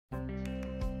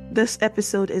This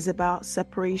episode is about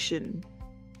separation,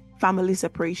 family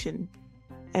separation,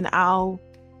 and how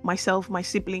myself, my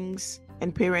siblings,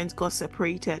 and parents got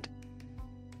separated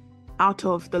out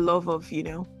of the love of,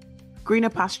 greener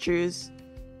pastures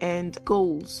and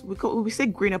goals. We say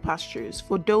greener pastures.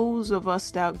 For those of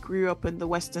us that grew up in the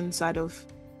western side of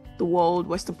the world,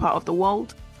 western part of the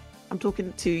world, I'm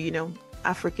talking to,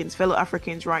 Africans, fellow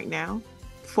Africans right now.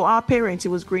 For our parents, it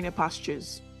was greener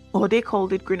pastures, or they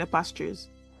called it greener pastures.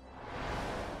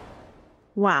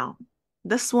 Wow,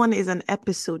 this one is an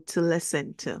episode to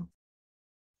listen to.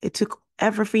 It took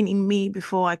everything in me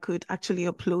before I could actually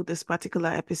upload this particular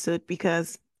episode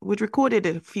because we'd recorded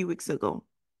it a few weeks ago,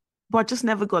 but just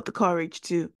never got the courage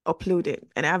to upload it.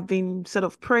 And I've been sort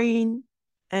of praying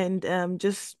and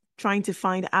just trying to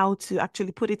find how to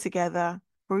actually put it together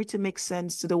for it to make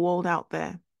sense to the world out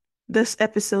there. This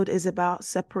episode is about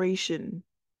separation,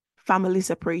 family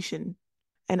separation,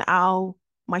 and how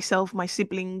myself, my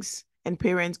siblings, and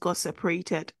parents got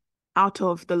separated out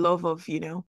of the love of,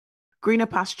 greener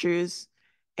pastures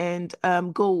and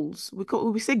goals.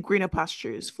 We say greener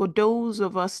pastures. For those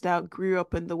of us that grew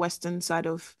up in the western side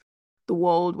of the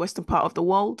world, western part of the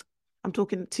world, I'm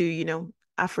talking to,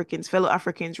 Africans, fellow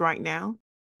Africans right now.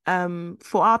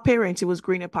 For our parents, it was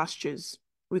greener pastures.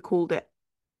 We called it,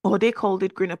 or they called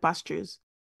it greener pastures.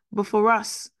 But for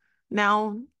us,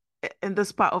 now in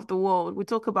this part of the world, we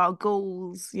talk about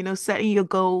goals, setting your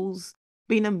goals,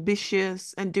 being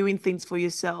ambitious and doing things for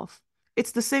yourself.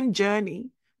 It's the same journey,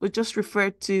 but just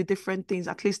referred to different things.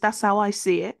 At least that's how I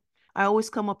see it. I always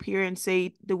come up here and say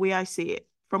it the way I see it.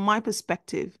 From my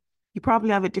perspective, you probably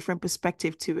have a different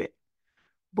perspective to it.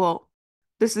 But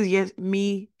this is yet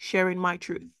me sharing my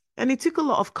truth. And it took a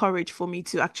lot of courage for me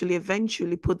to actually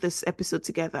eventually put this episode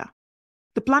together.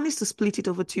 The plan is to split it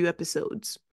over 2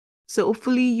 episodes. So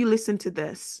hopefully you listen to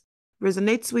this,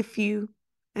 resonates with you,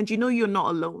 and you know you're not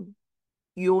alone.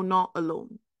 You're not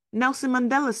alone. Nelson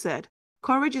Mandela said,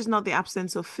 courage is not the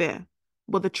absence of fear,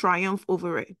 but the triumph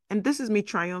over it. And this is me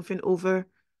triumphing over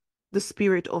the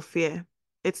spirit of fear.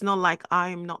 It's not like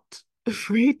I'm not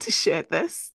afraid to share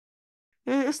this.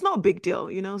 It's not a big deal.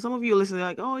 Some of you listening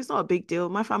like, oh, it's not a big deal.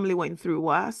 My family went through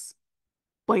worse.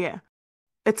 But yeah,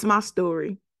 it's my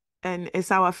story. And it's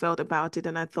how I felt about it.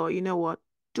 And I thought, you know what?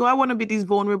 Do I want to be this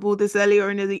vulnerable this earlier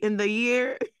in the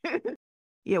year?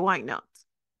 Yeah, why not?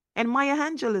 And Maya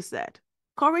Angelou said,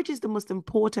 courage is the most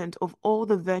important of all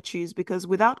the virtues because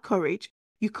without courage,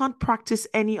 you can't practice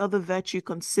any other virtue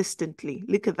consistently.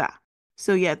 Look at that.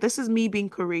 So yeah, this is me being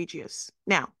courageous.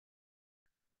 Now,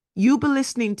 you'll be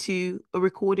listening to a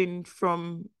recording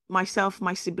from myself,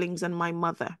 my siblings, and my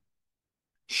mother,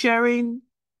 sharing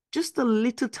just a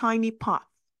little tiny part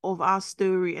of our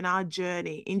story and our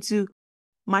journey into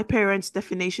my parents'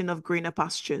 definition of greener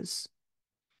pastures.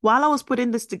 While I was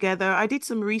putting this together, I did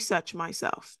some research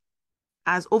myself.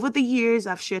 As over the years,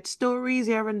 I've shared stories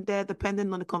here and there,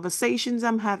 depending on the conversations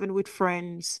I'm having with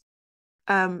friends.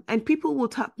 And people will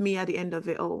tap me at the end of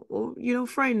it, or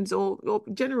friends, or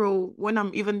general, when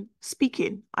I'm even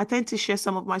speaking. I tend to share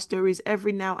some of my stories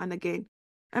every now and again.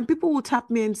 And people will tap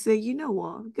me and say, you know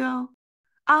what, girl,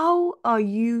 how are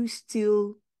you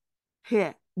still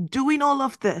here doing all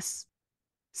of this?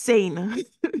 Sane.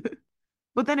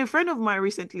 But then a friend of mine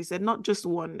recently said, not just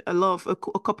one, a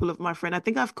couple of my friends. I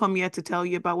think I've come here to tell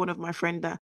you about one of my friends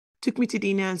that took me to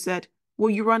dinner and said, where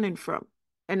are you running from?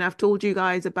 And I've told you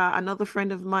guys about another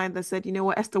friend of mine that said, you know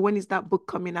what, Esther, when is that book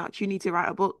coming out? You need to write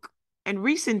a book. And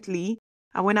recently,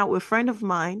 I went out with a friend of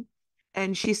mine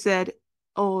and she said,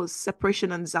 oh,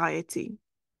 separation anxiety.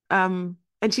 And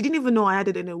she didn't even know I had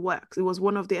it in her works. It was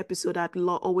one of the episodes I'd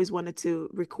always wanted to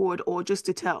record or just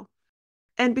to tell.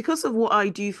 And because of what I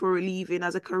do for a living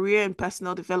as a career and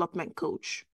personal development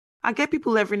coach, I get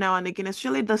people every now and again,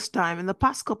 especially this time. In the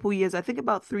past couple of years, I think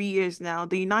about 3 years now,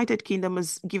 the United Kingdom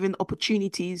has given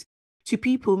opportunities to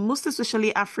people, most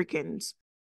especially Africans,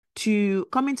 to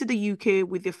come into the UK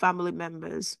with their family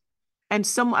members, and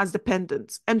some as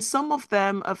dependents. And some of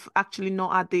them have actually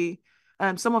not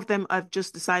had some of them have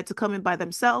just decided to come in by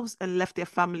themselves and left their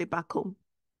family back home.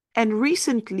 And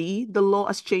recently, the law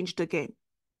has changed again.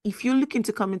 If you're looking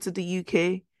to come into the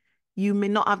UK, you may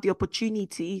not have the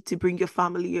opportunity to bring your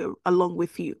family along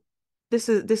with you. This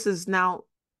is now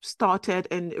started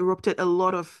and erupted a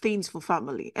lot of things for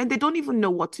family, and they don't even know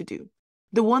what to do.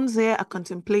 The ones there are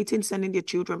contemplating sending their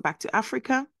children back to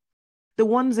Africa. The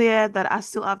ones there that are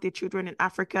still have their children in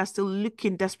Africa are still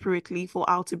looking desperately for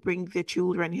how to bring their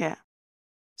children here.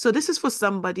 So this is for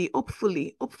somebody,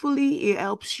 hopefully it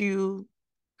helps you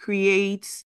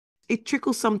create, it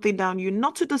trickles something down you,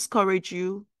 not to discourage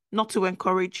you, not to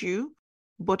encourage you,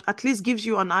 but at least gives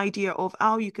you an idea of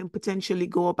how you can potentially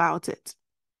go about it.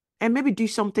 And maybe do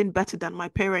something better than my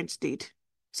parents did,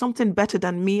 something better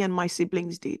than me and my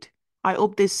siblings did. I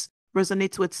hope this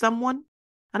resonates with someone,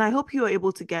 and I hope you are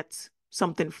able to get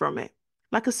something from it.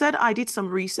 Like I said, I did some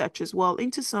research as well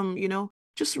into some,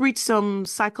 just read some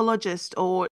psychologist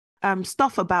or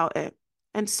stuff about it.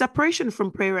 And separation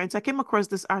from parents, I came across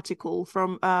this article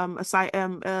from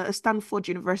a Stanford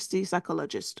University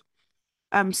psychologist.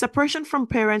 Separation from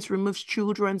parents removes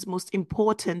children's most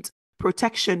important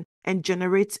protection and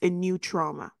generates a new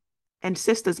trauma. And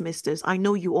sisters, misters, I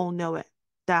know you all know it,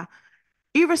 that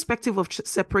irrespective of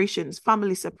separations,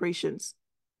 family separations,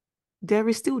 there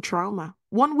is still trauma.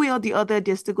 One way or the other,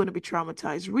 they're still going to be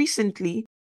traumatized. Recently,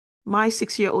 my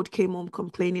 6-year-old came home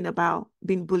complaining about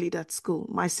being bullied at school.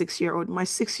 My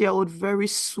 6-year-old, very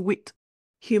sweet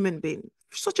human being,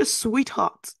 such a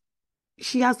sweetheart.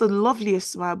 She has the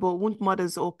loveliest smile, but won't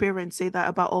mothers or parents say that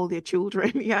about all their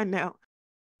children? Yeah, no.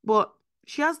 But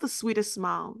she has the sweetest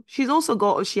smile. She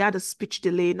had a speech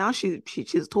delay. Now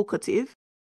she's talkative.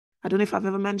 I don't know if I've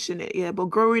ever mentioned it, yeah, but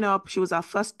growing up, she was our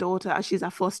first daughter. She's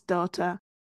our first daughter.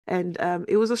 And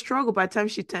it was a struggle by the time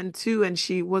she turned 2 and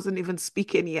she wasn't even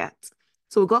speaking yet.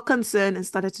 So we got concerned and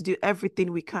started to do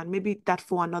everything we can. Maybe that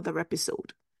for another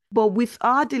episode. But with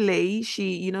our delay,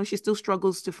 she still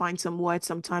struggles to find some words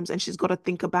sometimes, and she's got to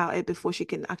think about it before she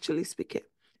can actually speak it.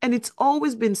 And it's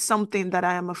always been something that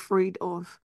I am afraid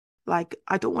of. Like,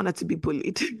 I don't want her to be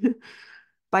bullied.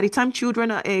 By the time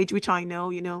children are age, which I know,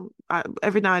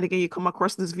 every now and again you come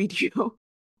across this video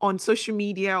on social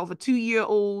media of a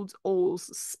 2-year-old or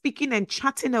speaking and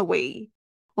chatting away,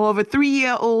 or of a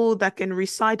 3-year-old that can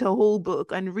recite a whole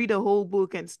book and read a whole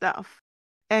book and stuff.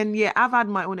 And yeah, I've had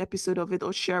my own episode of it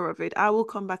or share of it. I will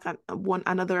come back and want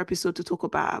another episode to talk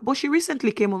about her. But she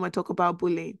recently came on and talk about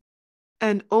bullying.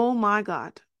 And oh my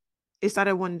God, it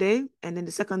started one day, and then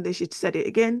the second day she said it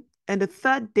again. And the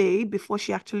third day, before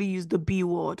she actually used the B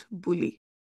word, bully.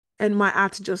 And my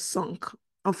heart just sunk.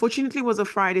 Unfortunately, it was a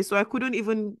Friday, so I couldn't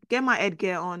even get my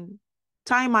headgear on,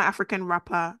 tie my African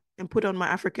wrapper, and put on my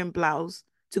African blouse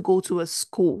to go to a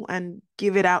school and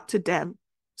give it out to them.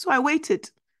 So I waited.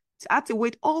 I had to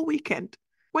wait all weekend.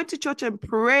 Went to church and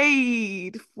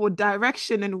prayed for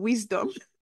direction and wisdom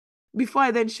before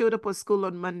I then showed up at school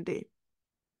on Monday.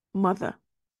 Mother,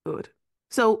 good.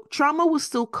 So trauma will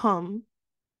still come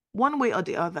one way or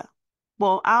the other.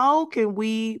 But how can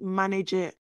we manage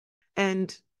it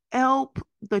and help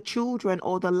the children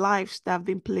or the lives that have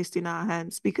been placed in our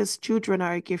hands? Because children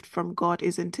are a gift from God,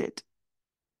 isn't it?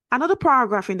 Another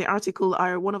paragraph in the article,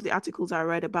 one of the articles I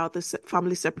read about the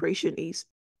family separation is,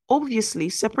 obviously,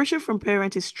 separation from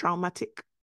parent is traumatic.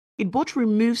 It both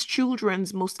removes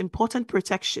children's most important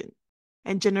protection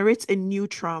and generates a new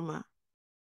trauma.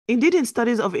 Indeed, in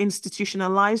studies of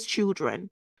institutionalized children,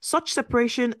 such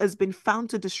separation has been found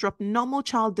to disrupt normal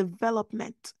child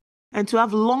development and to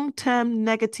have long-term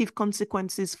negative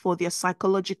consequences for their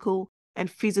psychological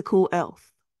and physical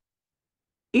health.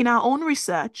 In our own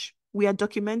research, we are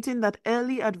documenting that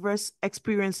early adverse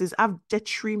experiences have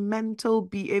detrimental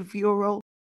behavioral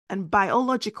and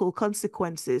biological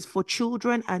consequences for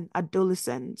children and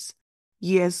adolescents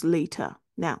years later.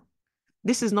 Now,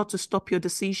 this is not to stop your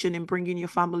decision in bringing your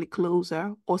family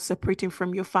closer or separating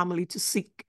from your family to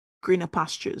seek greener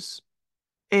pastures.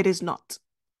 It is not.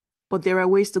 But there are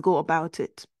ways to go about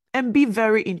it. And be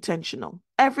very intentional.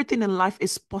 Everything in life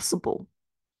is possible.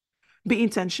 Be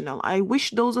intentional. I wish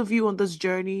those of you on this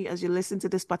journey, as you listen to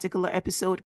this particular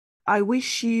episode, I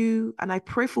wish you, and I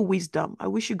pray for wisdom. I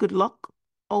wish you good luck,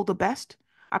 all the best.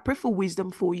 I pray for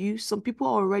wisdom for you. Some people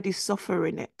are already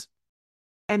suffering it.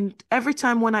 And every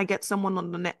time when I get someone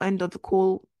on the end of the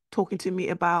call talking to me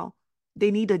about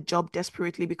they need a job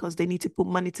desperately because they need to put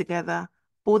money together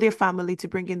for their family to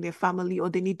bring in their family, or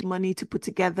they need money to put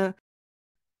together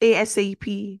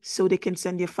ASAP so they can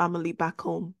send their family back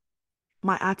home,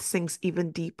 my heart sinks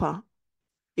even deeper.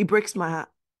 It breaks my heart.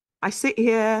 I sit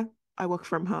here, I work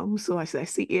from home, so I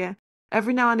sit here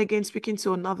every now and again speaking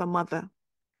to another mother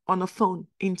on a phone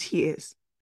in tears,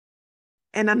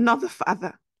 and another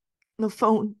father on the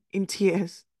phone in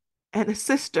tears, and a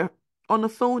sister on the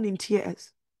phone in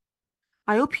tears.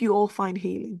 I hope you all find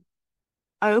healing.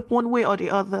 I hope one way or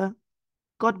the other,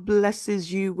 God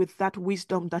blesses you with that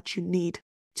wisdom that you need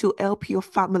to help your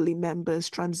family members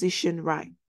transition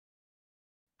right.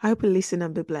 I hope you listen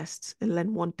and be blessed and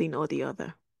learn one thing or the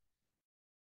other.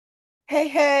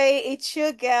 Hey, it's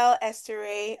your girl, Esther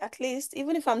Ray. At least,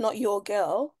 even if I'm not your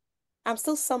girl, I'm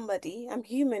still somebody. I'm a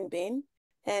human being,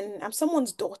 and I'm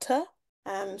someone's daughter.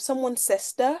 I'm someone's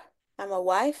sister. I'm a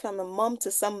wife. I'm a mom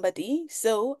to somebody.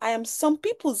 So I am some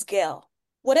people's girl.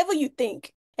 whatever you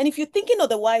think. And if you're thinking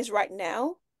otherwise right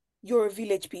now, you're a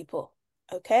village people.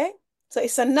 Okay? So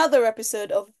it's another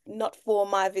episode of Not For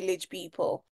My Village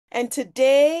People. And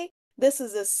today, this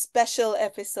is a special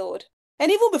episode.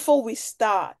 And even before we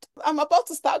start, I'm about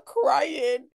to start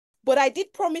crying. But I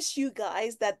did promise you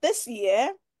guys that this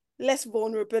year, less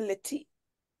vulnerability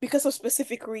because of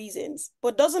specific reasons.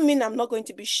 But doesn't mean I'm not going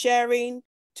to be sharing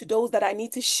to those that I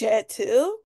need to share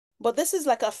to. But this is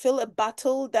like I feel a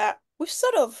battle that we've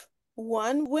sort of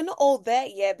won. We're not all there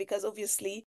yet because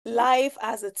obviously life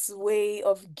has its way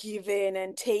of giving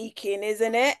and taking,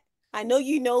 isn't it? I know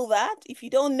you know that. If you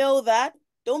don't know that,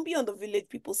 don't be on the village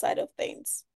people side of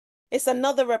things. It's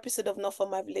another episode of Not For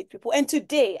My Village People. And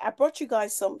today I brought you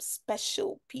guys some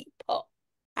special people.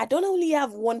 I don't only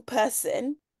have one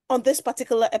person on this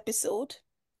particular episode.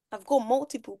 I've got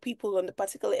multiple people on the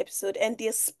particular episode, and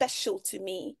they're special to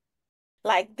me.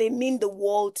 Like they mean the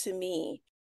world to me.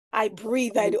 I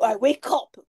breathe, I wake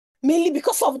up mainly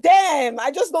because of them.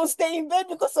 I just don't stay in bed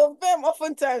because of them.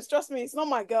 Oftentimes, trust me, it's not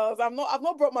my girls. I've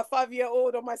not brought my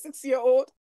 5-year-old or my 6-year-old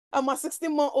and my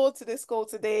 16-month-old to this call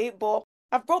today, but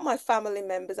I've brought my family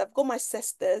members. I've got my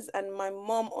sisters and my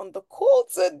mom on the call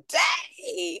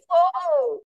today.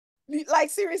 Oh, like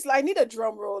seriously, I need a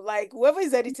drum roll. Like whoever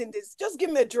is editing this, just give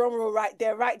me a drum roll right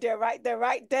there, right there, right there,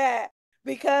 right there.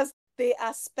 Because they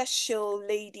are special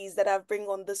ladies that I've bring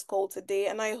on this call today.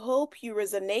 And I hope you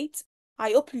resonate.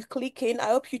 I hope you click in. I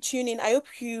hope you tune in. I hope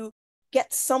you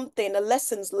get something, a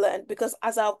lessons learned. Because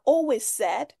as I've always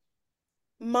said,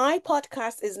 my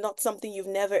podcast is not something you've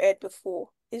never heard before.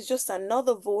 It's just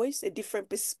another voice, a different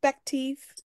perspective,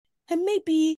 and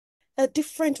maybe a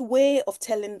different way of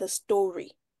telling the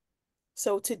story.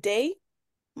 So today,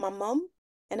 my mom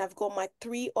and I've got my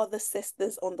 3 other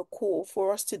sisters on the call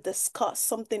for us to discuss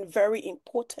something very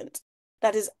important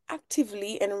that is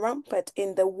actively and rampant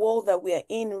in the world that we are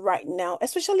in right now,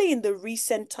 especially in the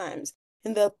recent times.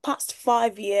 In the past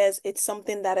 5 years, it's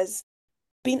something that has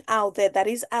been out there, that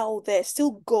is out there,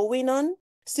 still going on,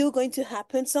 still going to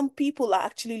happen. Some people are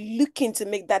actually looking to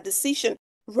make that decision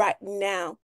right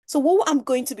now. So what I'm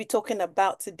going to be talking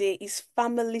about today is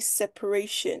family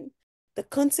separation, the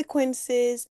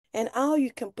consequences, and how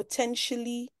you can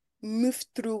potentially move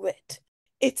through it.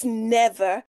 It's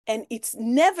never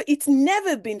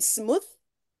been smooth.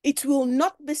 It will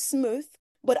not be smooth,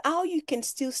 but how you can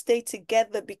still stay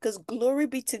together because glory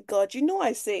be to God. You know,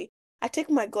 I take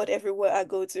my God everywhere I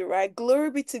go to, right?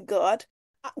 Glory be to God.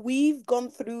 We've gone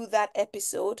through that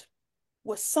episode.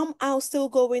 We're somehow still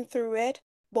going through it,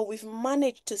 but we've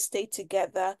managed to stay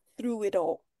together through it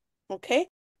all. Okay?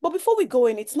 But before we go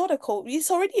in, it's not a cult, it's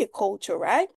already a culture,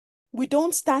 right? We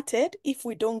don't start it if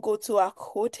we don't go to our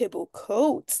quotable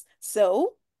quotes.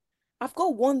 So I've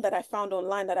got one that I found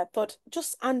online that I thought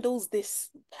just handles this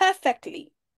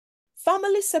perfectly.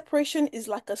 Family separation is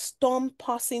like a storm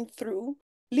passing through,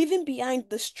 leaving behind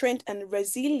the strength and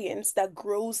resilience that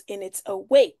grows in its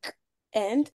wake.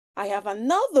 And I have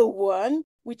another one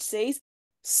which says,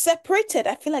 separated.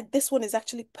 I feel like this one is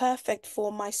actually perfect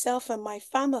for myself and my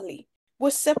family. We're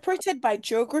separated by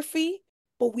geography,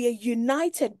 but we are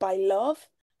united by love.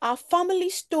 Our family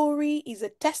story is a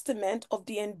testament of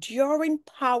the enduring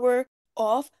power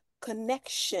of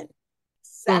connection. Mm,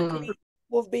 Exactly.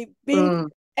 We've been mm,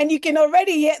 and you can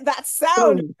already hear that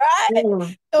sound, mm, right?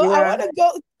 mm. So I Yeah, want to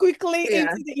go quickly yeah.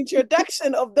 into the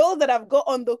introduction of those that I've got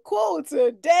on the call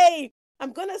today.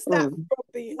 I'm going to start Mm. from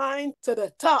behind to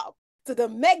the top, to the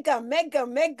mega, mega,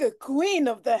 mega queen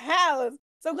of the house.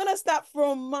 So I'm going to start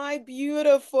from my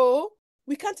beautiful,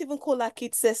 we can't even call her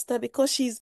kid sister because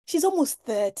she's almost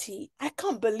 30. I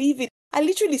can't believe it. I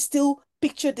literally still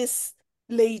picture this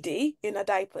lady in her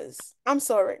diapers. I'm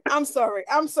sorry. I'm sorry.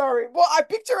 I'm sorry. Well, I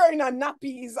picture her in her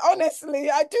nappies.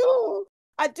 Honestly, I do.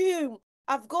 I do.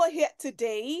 I've got here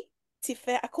today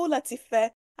Tife. I call her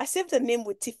Tife. I saved her name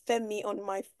with Tifemi on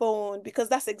my phone because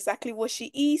that's exactly what she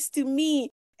is to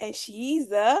me. And she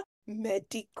is a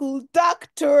medical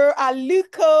doctor.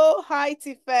 Aluko. Hi,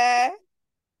 Tife.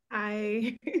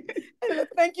 I Hello,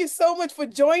 thank you so much for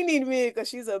joining me because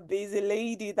she's a busy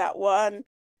lady, that one.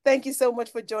 Thank you so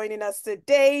much for joining us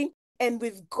today. And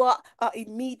we've got our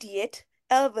immediate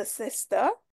elder sister,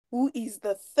 who is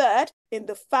the third in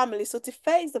the family. So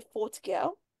Tife is the fourth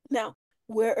girl. Now,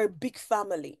 we're a big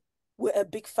family. We're a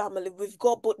big family. We've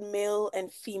got both male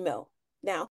and female.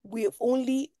 Now, you're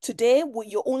only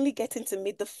getting to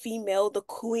meet the female, the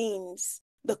queens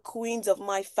of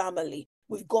my family.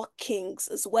 We've got kings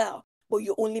as well, but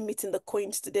you're only meeting the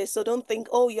queens today. So don't think,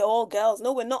 oh, you're all girls.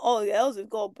 No, we're not all girls. We've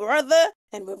got a brother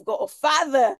and we've got a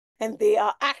father, and they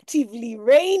are actively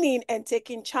reigning and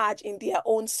taking charge in their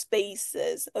own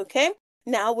spaces. Okay.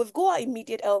 Now we've got our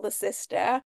immediate elder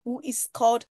sister who is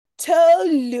called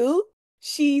Tolu.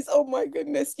 She's, oh my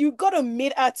goodness, you've got to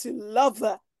meet her to love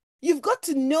her. You've got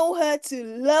to know her to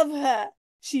love her.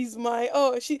 She's my,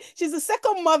 she's the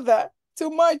second mother to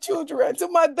my children, to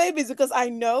my babies, because I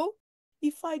know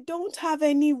if I don't have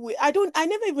anywhere, I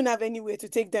never even have anywhere to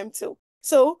take them to.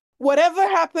 So whatever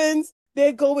happens,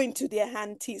 they're going to their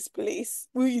auntie's place,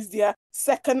 who is their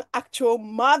second actual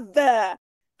mother.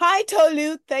 Hi,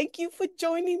 Tolu. Thank you for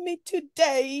joining me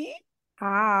today.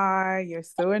 Hi, you're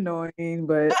so annoying,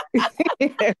 but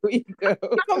here we go.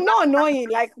 I'm not annoying.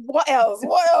 Like, what else?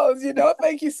 What else?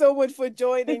 Thank you so much for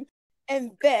joining.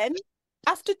 And then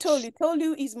after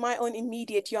Tolu is my own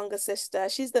immediate younger sister.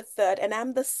 She's the third, and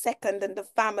I'm the second in the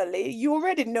family. You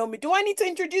already know me. Do I need to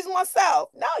introduce myself?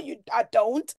 No, I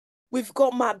don't. We've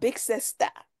got my big sister,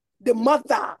 the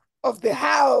mother of the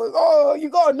house. Oh, you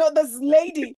gotta know this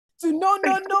lady to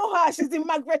know her. She's the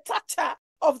Margaret Thatcher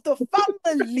of the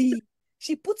family.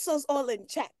 She puts us all in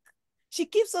check. She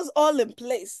keeps us all in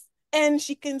place, and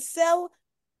she can sell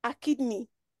a kidney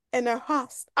and her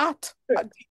heart.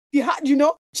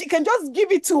 She can just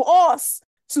give it to us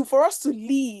for us to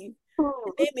leave. Her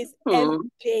name is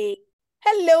MJ.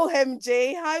 Hello,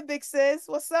 MJ. Hi, big sis.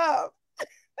 What's up?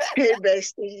 Hey,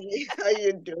 bestie, how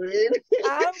you doing?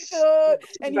 I'm good.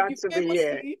 And if Glad you to be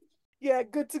here. yeah,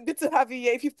 good to have you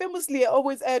here. If you famously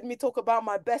always heard me talk about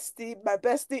my bestie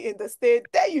in the state,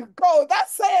 there you go.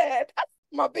 That's it. That's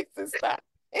my big sister.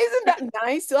 Isn't that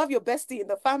nice to have your bestie in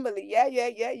the family? Yeah.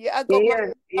 I got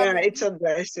my Yeah, family. it's a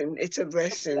blessing. It's a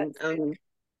blessing.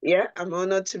 Yeah, I'm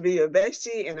honored to be your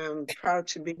bestie, and I'm proud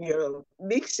to be your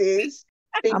big sis.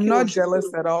 Thank I'm you not for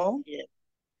jealous at all. yeah.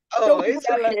 Oh, Don't be it's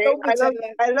jealous. okay. Don't be jealous.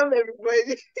 I love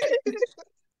everybody.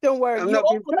 Don't worry. I'm You not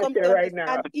all being will come pressure to right now.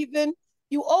 understand, even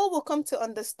you all will come to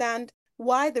understand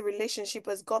why the relationship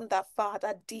has gone that far,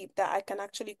 that deep, that I can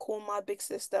actually call my big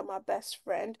sister my best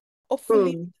friend.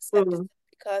 Hopefully, this episode,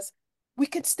 because we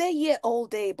could stay here all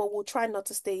day, but we'll try not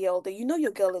to stay here all day. You know,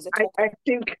 your girl is a talker.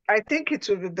 I think it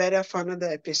will be better for another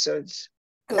episode.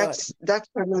 Good. That's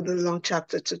another long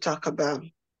chapter to talk about.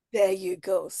 There you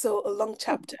go. So a long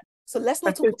chapter. So let's I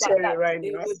not talk can about tell you that right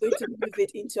today. now. We're going to move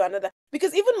it into another,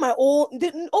 because even my own,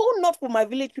 the all not for my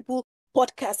village people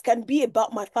podcast can be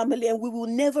about my family, and we will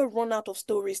never run out of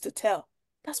stories to tell.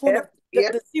 That's one Yeah, of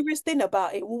yeah. the serious thing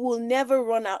about it. We will never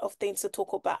run out of things to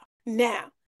talk about.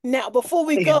 Now, before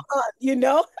we go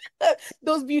Yeah. on,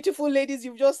 those beautiful ladies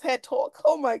you've just heard talk.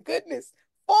 Oh my goodness.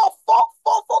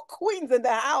 Four queens in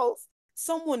the house.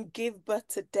 Someone gave birth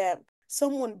to them.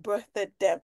 Someone birthed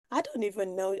them. I don't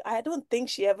even know. I don't think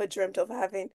she ever dreamt of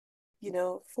having,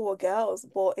 four girls,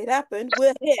 but it happened.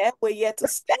 We're here. We're yet to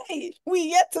stay. We're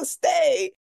yet to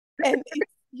stay. And,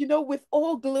 with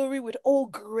all glory, with all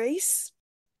grace,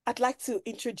 I'd like to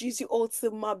introduce you all to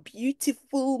my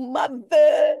beautiful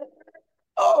mother.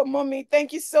 Oh, mommy,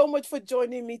 thank you so much for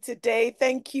joining me today.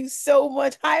 Thank you so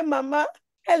much. Hi, mama.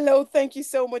 Hello. Thank you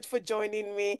so much for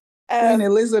joining me. Queen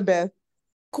Elizabeth.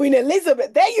 Queen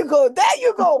Elizabeth. There you go. There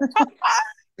you go.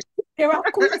 There are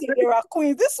queens and there are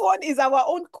queens. This one is our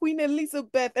own Queen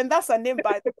Elizabeth, and that's her name,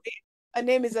 by the way. Her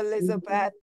name is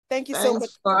Elizabeth. Thank you so much.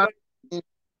 Thanks for having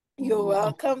You're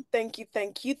welcome. Thank you.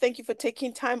 Thank you. Thank you for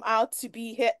taking time out to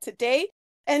be here today.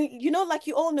 And like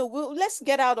you all know, let's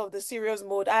get out of the serious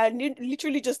mode.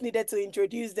 Literally just needed to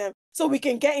introduce them so we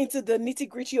can get into the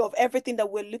nitty-gritty of everything that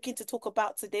we're looking to talk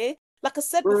about today. Like I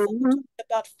said before, we're talking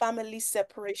about family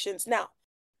separations. Now,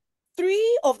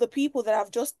 three of the people that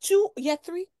I've just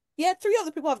three of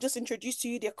the people I've just introduced to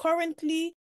you, they're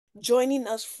currently joining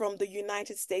us from the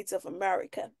United States of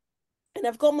America. And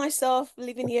I've got myself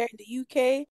living here in the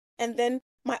UK. And then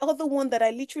my other one that I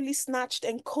literally snatched,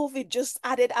 and COVID just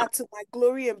added her to my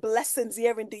glory and blessings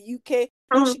here in the UK.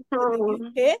 Now she's in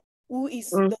the UK, who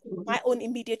is my own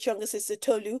immediate younger sister,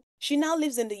 Tolu. She now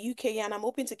lives in the UK, and I'm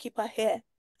hoping to keep her here.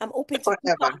 I'm hoping to keep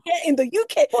her forever. here in the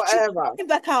UK. She's Forever. coming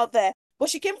back out there. But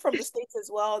she came from the States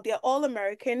as well. They're all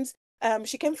Americans.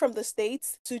 She came from the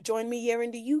States to join me here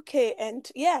in the UK. And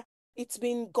yeah, it's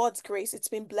been God's grace. It's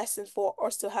been blessing for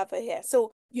us to have her here.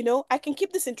 So, I can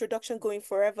keep this introduction going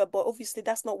forever, but obviously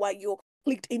that's not why you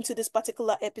clicked into this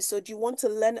particular episode. You want to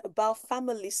learn about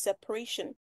family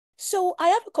separation. So I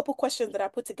have a couple questions that I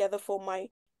put together for my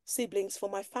siblings, for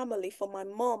my family, for my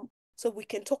mom, so we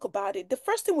can talk about it. The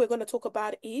first thing we're going to talk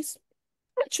about is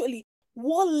actually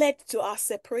what led to our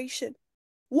separation.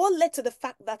 What led to the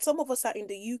fact that some of us are in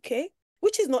the UK,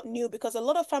 which is not new because a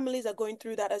lot of families are going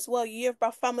through that as well. You hear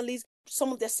about families,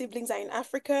 some of their siblings are in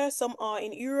Africa, some are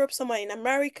in Europe, some are in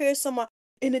America, some are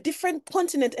in a different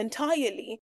continent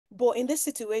entirely. But in this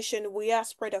situation, we are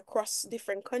spread across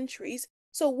different countries.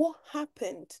 So what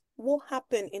happened? What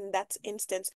happened in that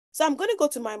instance? So I'm going to go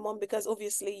to my mom because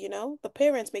obviously, you know, the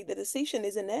parents make the decision,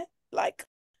 isn't it? Like,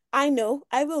 I know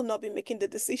I will not be making the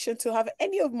decision to have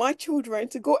any of my children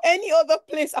to go any other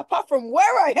place apart from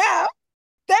where I am,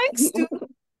 thanks to,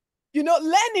 you know,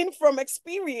 learning from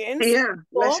experience. Yeah,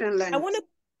 Mom, lesson learned.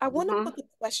 I want to put a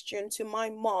question to my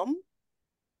mom.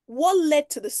 What led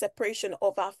to the separation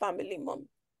of our family, Mom?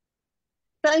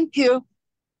 Thank you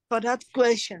for that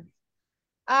question.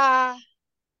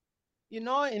 You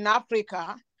know, in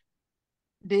Africa,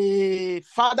 the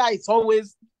father is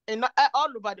always, all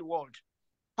over the world,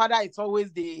 father is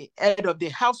always the head of the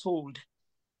household.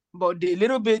 But the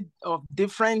little bit of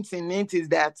difference in it is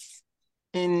that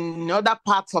in other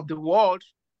parts of the world,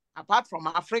 apart from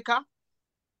Africa,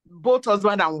 both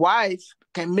husband and wife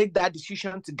can make that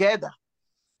decision together.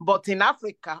 But in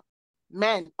Africa,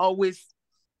 men always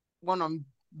want to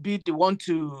be the one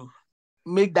to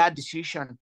make that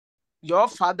decision. Your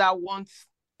father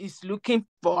is looking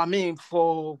for,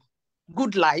 for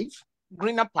good life,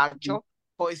 greener pasture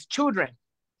for his children.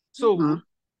 So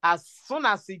as soon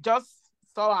as he just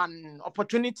saw an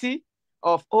opportunity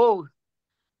of, oh,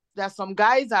 there's some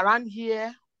guys around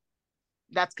here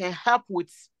that can help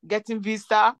with getting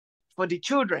visa for the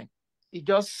children, he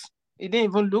didn't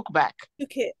even look back.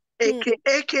 Okay.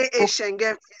 AKA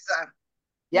Schengen visa.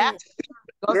 Yeah.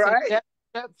 Right.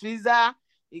 Visa,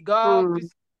 he got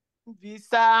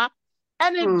visa,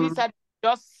 any visa,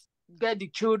 just get the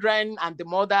children and the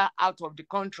mother out of the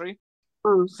country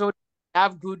so they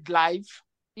have good life.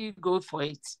 He goes for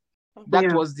it.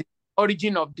 That was the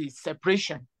origin of the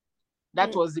separation.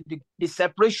 That was the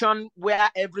separation where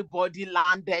everybody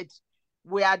landed,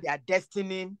 where their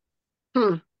destiny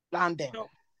landed.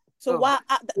 So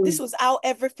this was how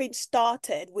everything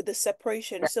started with the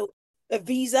separation. So a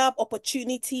visa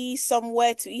opportunity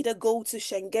somewhere to either go to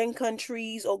Schengen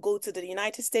countries or go to the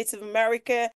United States of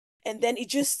America. And then it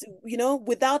just, you know,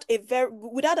 without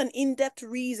an in-depth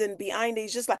reason behind it,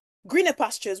 it's just like greener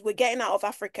pastures, we're getting out of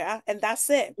Africa, and that's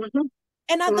it.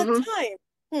 And at the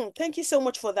time, thank you so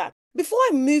much for that. Before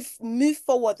I move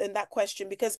forward in that question,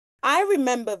 because I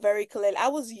remember very clearly, I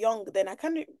was young then. I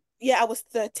was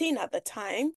 13 at the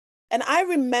time. And I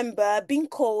remember being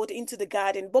called into the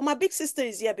garden. But my big sister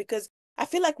is here because I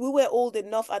feel like we were old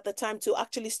enough at the time to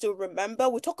actually still remember.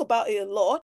 We talk about it a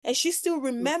lot. And she still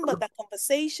remembered that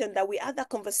conversation, that we had that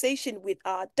conversation with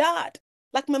our dad.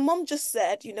 Like my mom just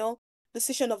said, you know,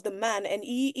 decision of the man. And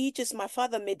my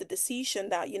father made the decision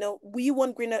that, you know, he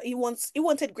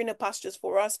wanted greener pastures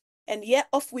for us. And yet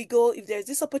off we go. If there's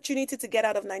this opportunity to get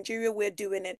out of Nigeria, we're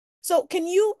doing it. So can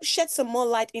you shed some more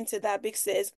light into that, Big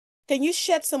Sis? Can you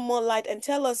shed some more light and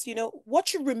tell us, you know,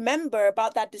 what you remember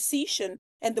about that decision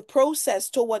and the process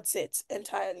towards it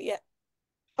entirely? Yeah.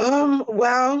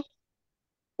 Well,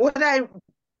 I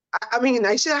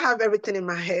still have everything in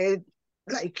my head,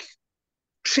 like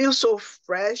feel so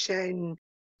fresh, and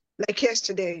like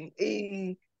yesterday,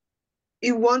 he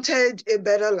wanted a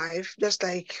better life, just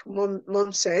like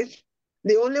mom said.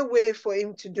 The only way for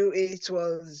him to do it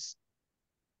was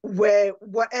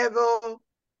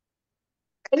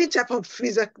any type of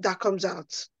visa that comes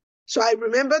out. So I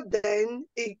remember then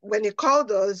when he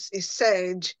called us, he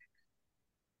said,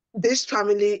 this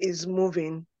family is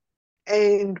moving.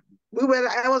 And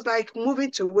I was like,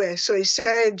 moving to where? So he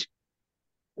said,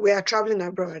 we are traveling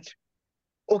abroad.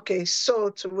 Okay, so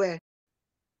to where?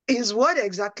 His word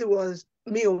exactly was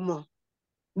mi o mo,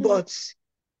 but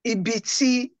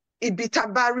ibiti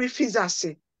ibitabari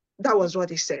fizasi. That was what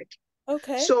he said.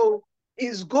 Okay. So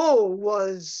his goal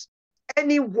was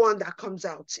anyone that comes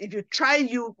out. If you try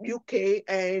UK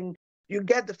and you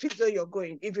get the visa, you're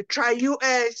going. If you try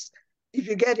US, if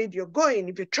you get it, you're going.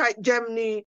 If you try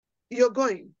Germany, you're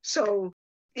going. So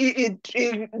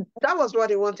that was what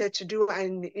he wanted to do,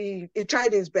 and he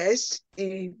tried his best.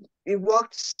 He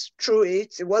worked through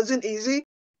it. It wasn't easy,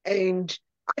 and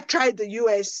I tried the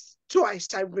US twice.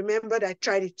 I remembered I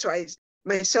tried it twice,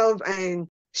 myself and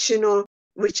Shino,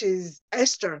 which is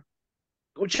Esther.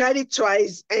 We tried it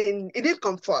twice, and it didn't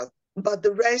come forth. But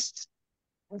the rest,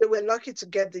 they were lucky to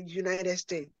get the United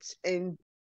States, and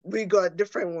we got a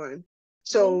different one.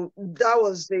 So that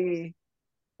was the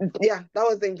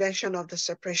invention of the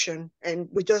separation, and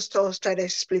we just all started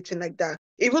splitting like that.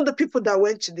 Even the people that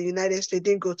went to the United States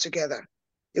didn't go together.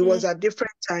 It was a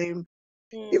different time.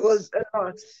 It was a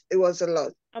lot. It was a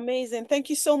lot. Amazing. Thank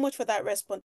you so much for that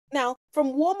response. Now,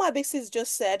 from what my big sis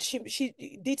just said,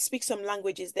 she did speak some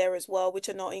languages there as well, which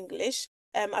are not English.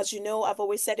 As you know, I've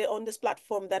always said it on this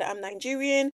platform that I'm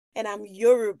Nigerian and I'm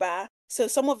Yoruba. So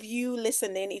some of you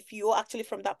listening, if you're actually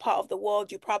from that part of the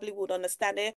world, you probably would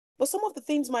understand it. But some of the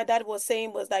things my dad was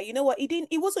saying was that, you know what,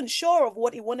 he wasn't sure of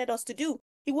what he wanted us to do.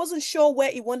 He wasn't sure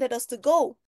where he wanted us to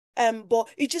go. But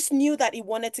he just knew that he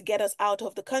wanted to get us out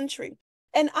of the country.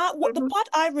 And what the part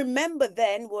I remember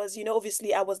then was,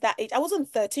 obviously I was that age. I wasn't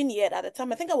 13 yet at the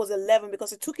time. I think I was 11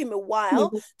 because it took him a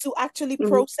while to actually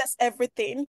process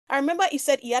everything. I remember he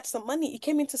said he had some money. He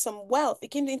came into some wealth. He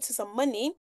came into some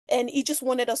money, and he just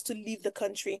wanted us to leave the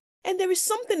country. And there is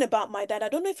something about my dad. I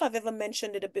don't know if I've ever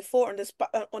mentioned it before on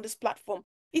this platform.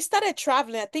 He started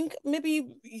traveling, I think maybe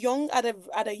young at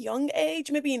a young age,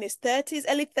 maybe in his 30s,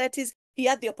 early 30s. He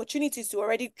had the opportunities to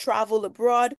already travel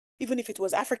abroad, even if it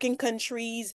was African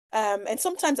countries. And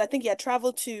sometimes I think he had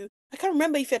traveled to, I can't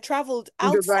remember if he had traveled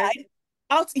outside,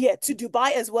 to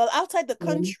Dubai as well, outside the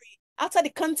country, outside the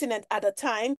continent at the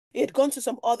time. He had gone to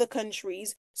some other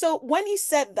countries. So when he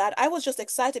said that, I was just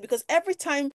excited because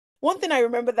one thing I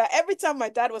remember that every time my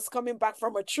dad was coming back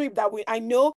from a trip I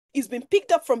know he's been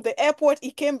picked up from the airport,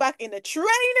 he came back in a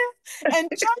train and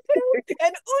jumping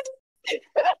and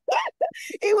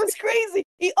it was crazy.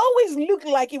 He always looked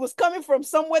like he was coming from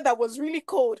somewhere that was really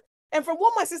cold. And from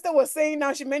what my sister was saying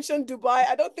now, she mentioned Dubai.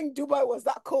 I don't think Dubai was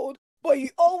that cold, but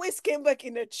he always came back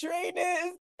in the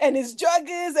trainers and his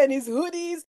joggers and his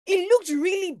hoodies. He looked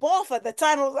really buff at the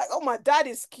time. I was like, oh, my dad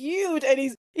is cute. And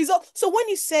he's all. So when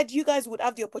he said you guys would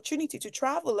have the opportunity to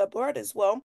travel abroad as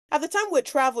well, at the time we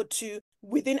traveled to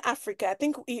within Africa, I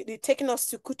think he'd taken us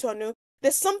to Cotonou.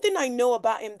 There's something I know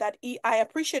about him that I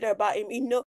appreciate about him.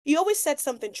 He always said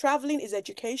something, traveling is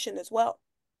education as well.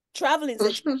 Traveling is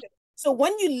education. So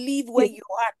when you leave where you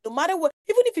are, no matter what,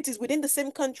 even if it is within the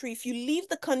same country, if you leave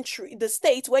the country, the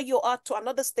state where you are to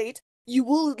another state, you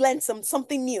will learn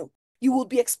something new. You will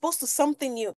be exposed to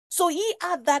something new. So he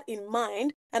had that in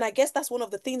mind. And I guess that's one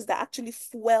of the things that actually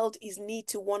fueled his need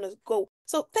to want to go.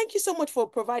 So thank you so much for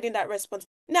providing that response.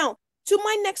 Now, to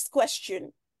my next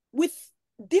question, with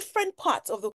different parts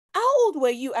of how old were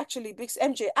you actually, Big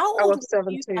MJ? How I old was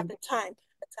were you 17. at the time?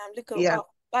 Look, Yeah.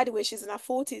 by the way, she's in her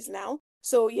 40s now.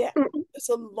 So yeah, it's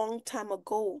a long time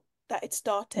ago that it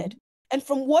started. And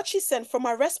from what she said, from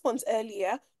my response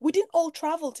earlier, we didn't all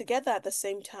travel together at the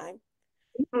same time.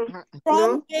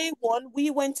 From day one, we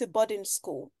went to boarding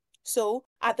school. So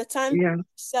at the time,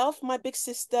 myself, my big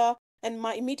sister, and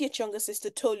my immediate younger sister,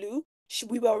 Tolu,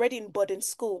 we were already in boarding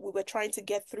school. We were trying to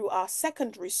get through our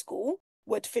secondary school.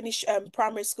 We'd finish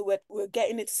primary school. We're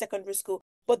getting into secondary school.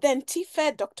 But then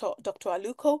Tife, Dr.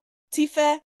 Aluko,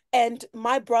 Tife, and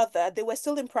my brother, they were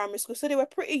still in primary school. So they were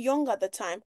pretty young at the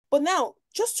time. But now,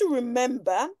 just to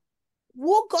remember,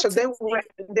 what got So they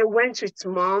went with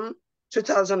mom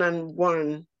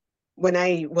 2001 when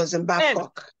I was in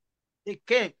Babcock. He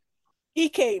came. He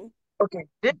came. Okay.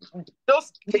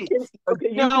 Those kids.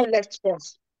 Okay, you left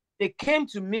first. They came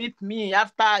to meet me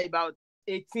after about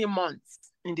 18 months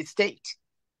in the state.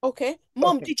 Okay.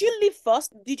 Mom, did you leave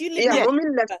first? Did you leave? Yeah, mommy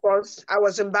left first. I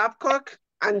was in Babcock,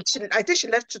 and I think she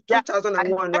left to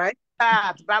 2001, right?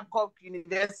 At Babcock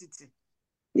University.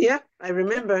 Yeah, I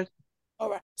remember. All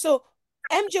right. So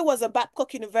MJ was at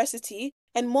Babcock University,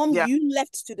 and Mom, you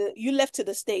left to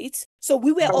the States. So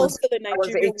we were all still in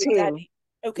Nigeria with Daddy.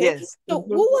 Okay. Yes. So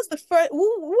who was the first?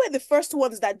 Who were the first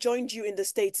ones that joined you in the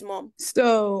States, Mom?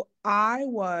 So I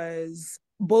was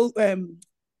both.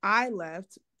 I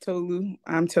left Tolu.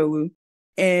 I'm Tolu,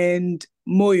 and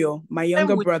Moyo, my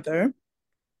younger brother,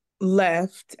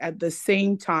 left at the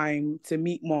same time to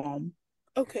meet Mom.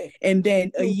 Okay. And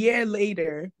then a year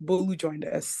later, Bolu joined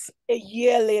us. A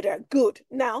year later. Good.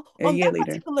 Now, on that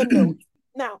particular note,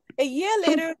 a year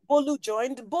later, Bolu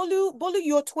joined. Bolu,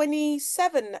 you're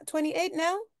 27, 28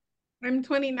 now? I'm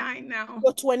 29 now.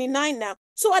 You're 29 now.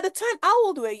 So at the time, how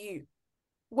old were you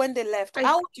when they left?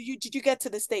 How old did you get to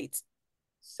the States?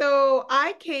 So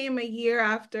I came a year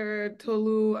after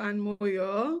Tolu and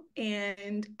Moyo,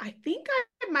 and I think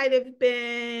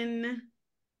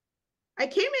I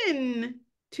came in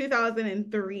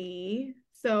 2003,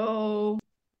 so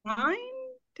 9,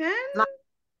 10?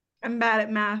 I'm bad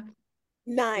at math.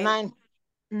 9.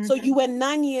 So you were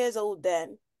 9 years old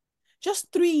then.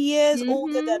 Just 3 years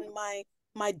older than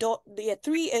my daughter. Yeah,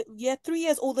 3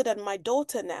 years older than my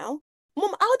daughter now.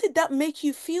 Mom, how did that make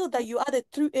you feel that you had a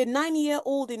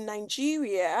 9-year-old in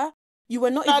Nigeria? You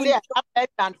were not even less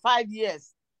than 5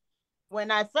 years. When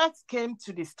I first came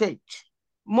to the state,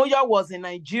 Moyo was in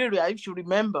Nigeria, if you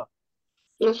remember.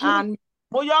 And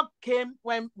Moyo came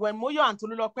when Moyo and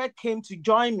Tolulope came to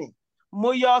join me.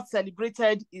 Moyo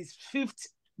celebrated his 5th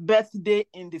birthday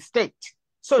in the state.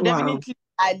 So definitely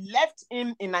I left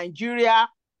him in Nigeria.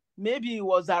 Maybe it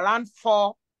was around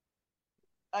 4,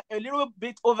 a little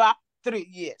bit over 3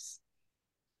 years.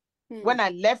 When I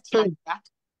left like that,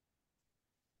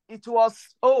 it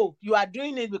was, oh, you are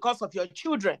doing it because of your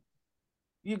children.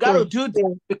 You got to do this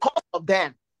because of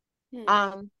them.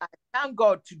 And I thank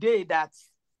God today that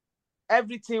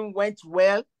everything went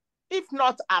well, if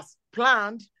not as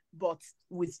planned, but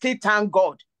we still thank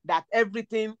God that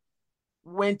everything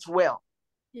went well.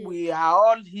 We are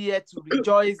all here to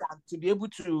rejoice and to be able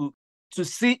to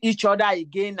see each other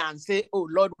again and say, oh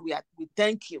Lord, we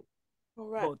thank you. All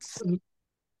right. But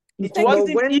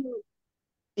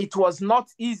it was not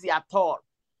easy at all.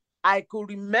 I could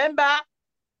remember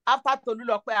after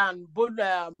Tolulope and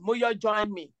Moyo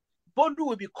joined me, Bolu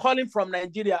will be calling from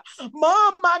Nigeria.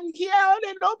 Mom, I'm here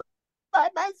only by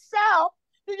myself.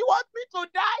 Do you want me to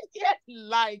die here?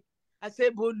 Like, I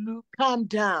said, Bolu, calm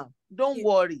down. Don't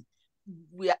worry.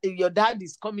 Your dad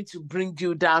is coming to bring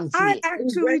you down here. I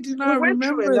actually do not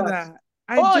remember that.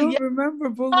 I don't remember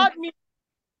Bolu.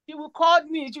 She will call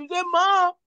me. She will say,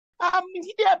 Mom, I'm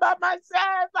here by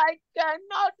myself. I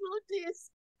cannot do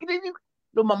this.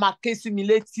 No, Mama, kiss me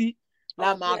later.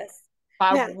 Thank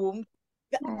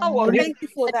you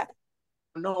for that.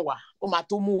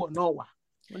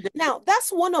 Now, that's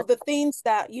one of the things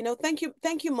that,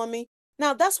 thank you, Mommy.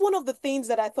 Now, that's one of the things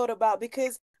that I thought about,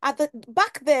 because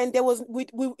back then there was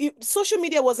social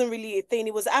media wasn't really a thing.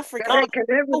 It was Africa. Can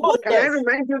I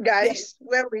remind you guys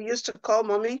where we used to call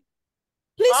Mommy?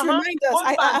 Please remind us.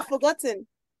 I've forgotten.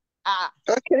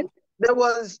 Okay. There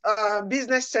was a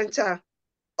business center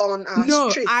on our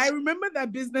street. I remember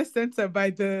that business center by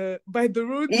the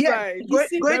roadside.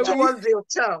 Going towards the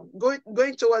hotel.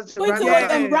 Going towards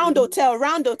the Round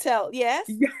Hotel. Yes.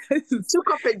 Took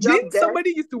up a job there.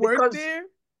 Somebody used to work there.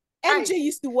 MJ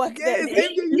used to work there.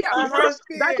 Because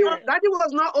Daddy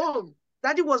was not home.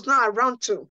 Daddy was not around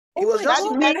too. It was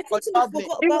just me.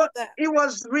 It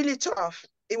was really tough.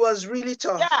 It was really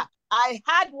tough. Yeah, I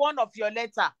had one of your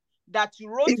letter that you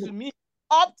wrote to me.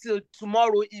 Up till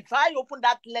tomorrow, if I open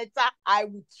that letter, I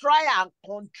will try and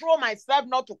control myself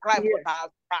not to cry. But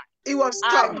I'll cry. It was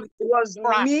tough. It was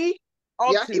me.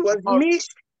 It was me,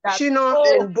 Shino,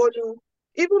 and Bolu.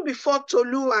 Even before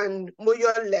Tolu and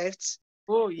Moyo left,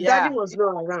 Daddy was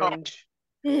not around.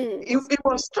 It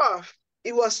was tough.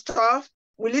 It was tough.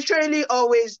 We literally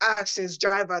always asked his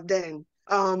driver then,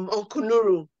 Uncle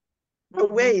Nuru,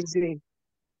 where is he?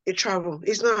 He traveled.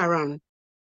 He's not around.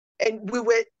 And we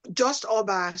were just all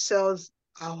by ourselves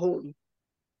at home.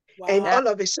 Wow. And all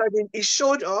of a sudden, he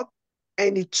showed up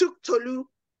and he took Tolu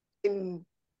and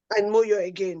Moyo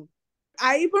again.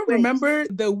 I even remember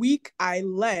the week I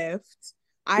left,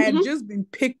 I had just been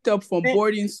picked up from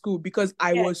boarding school because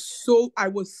I was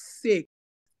sick.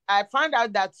 I found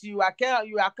out that you are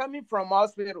coming from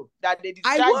hospital. That they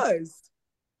discharged.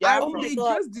 I was. They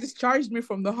just discharged me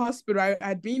from the hospital.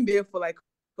 I'd been there for like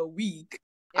a week.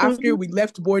 After we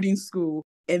left boarding school,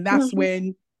 and that's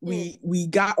when we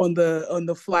got on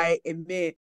the flight, and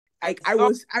then I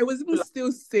was even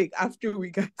still sick after we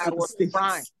got to the States.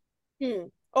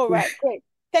 All right, great.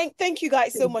 Thank you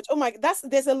guys so much. Oh my,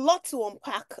 there's a lot to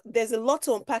unpack. There's a lot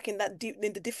to unpack in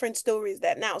the different stories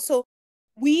there now. So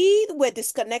we were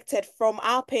disconnected from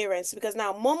our parents because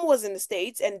now Mom was in the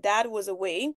States and Dad was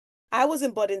away. I was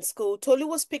in boarding school. Tolu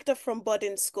was picked up from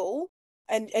boarding school.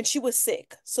 And she was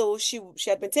sick. So she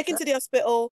had been taken to the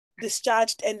hospital,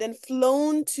 discharged, and then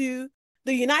flown to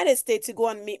the United States to go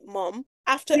and meet Mom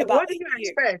after about what do you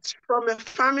expect from a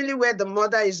family where the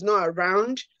mother is not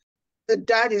around, the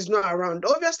dad is not around?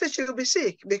 Obviously, she'll be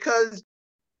sick because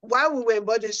while we were in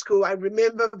boarding school, I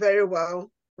remember very well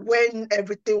when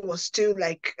everything was still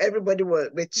like everybody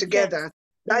were together.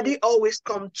 Daddy always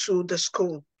come to the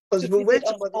school because we went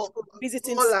to boarding school,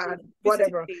 visiting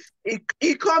whatever.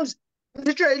 He comes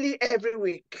literally every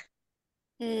week.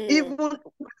 Even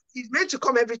he's meant to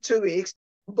come every 2 weeks,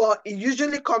 but he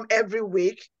usually come every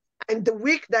week. And the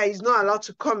week that he's not allowed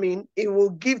to come in, he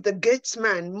will give the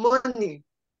gatesman money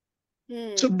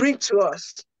to bring to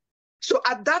us. So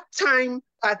at that time,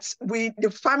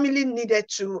 the family needed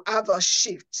to have a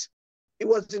shift. It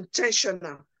was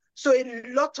intentional. So a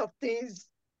lot of things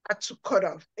had to cut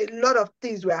off. A lot of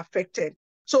things were affected.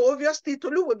 So obviously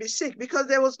Tolu will be sick because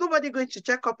there was nobody going to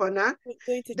check up on her.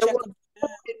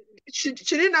 She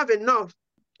didn't have enough.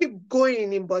 Keep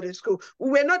going in boarding school. We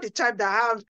were not the type that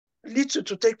have little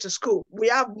to take to school. We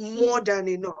have more than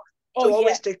enough to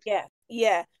always take.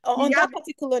 On that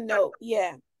particular note,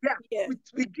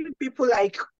 we give people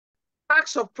like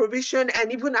packs of provision,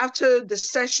 and even after the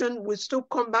session, we still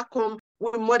come back home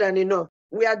with more than enough.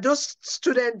 We are those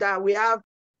students that we have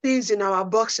things in our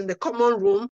box in the common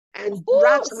room. And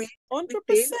rats, 100%. One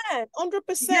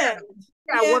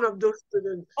of those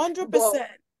students. 100%.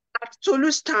 At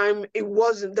Tolu's time, it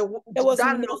wasn't. There was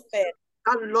no fed.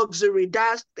 that luxury,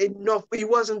 that's enough. It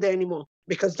wasn't there anymore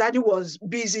because daddy was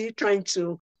busy trying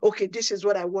to, okay, this is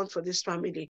what I want for this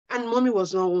family. And mommy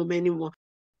was not home anymore.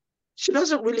 She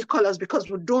doesn't really call us because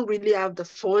we don't really have the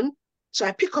phone. So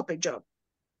I pick up a job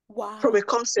from Wow. a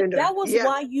call So center. that was Yeah,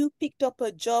 why you picked up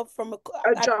a job from a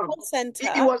at a job. call center.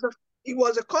 It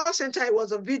was a call center. It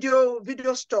was a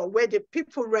video store where the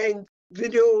people rent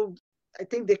video. I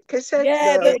think the cassette,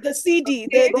 Yeah, the CD,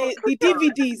 the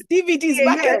DVDs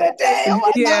back in yeah, the day. Oh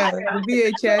my Yeah, God. the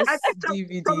I VHS picked up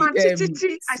from DVD, Auntie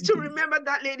Titi. I still CD. remember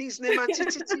that lady's name, Auntie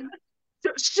Titi.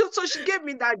 So she gave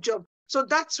me that job. So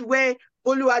that's where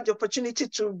Olu had the opportunity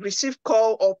to receive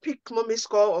call or pick mommy's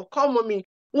call or call mommy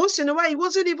once in a while. It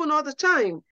wasn't even all the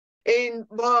time. And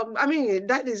I mean,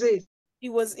 that is it. It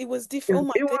was different. Oh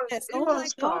my goodness. It Oh my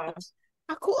was gosh. tough.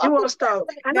 I It could was tough.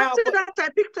 right And now, after but that, I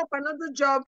picked up another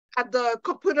job at the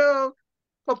computer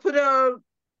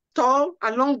store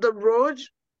along the road.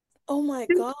 oh my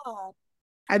God.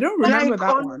 I don't Like remember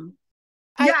that on one.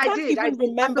 I Yeah, I can't did. I even did.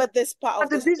 remember this part At of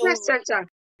the the business story. center.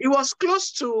 It was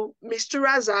close to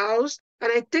Mistura's house.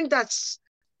 And I think that's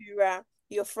Yura,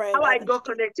 your friend how I at the got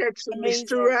time. connected to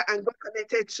Amazing. Mistura and got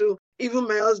connected to even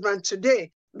my husband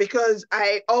today. Because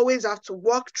I always have to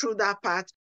walk through that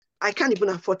part. I can't even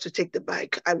afford to take the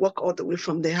bike. I walk all the way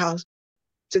from the house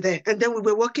to there. And then we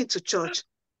were walking to church.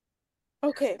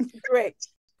 Okay, great.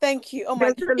 Thank you. Oh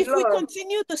my, There's a if we lot.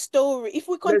 continue the story, if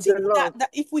we There's a continue lot. that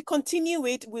if we continue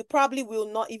it, we probably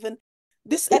will not even,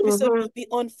 this episode Mm-hmm. will be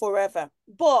on forever.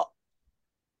 But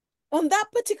on that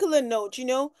particular note,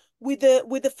 with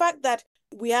the fact that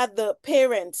we had the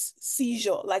parents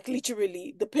seizure, like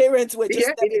literally the parents were just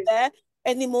Yeah, it never is. there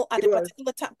anymore at It a was.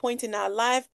 particular point in our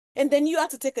life, and then you had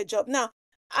to take a job. Now,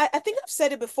 I think I've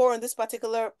said it before on this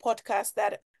particular podcast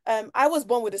that I was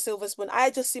born with a silver spoon. I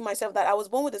just see myself that I was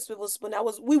born with a silver spoon.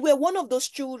 We were one of those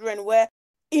children where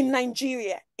in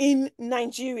Nigeria,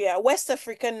 West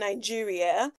African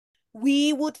Nigeria,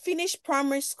 we would finish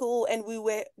primary school and we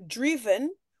were driven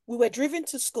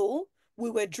to school. We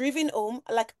were driven home.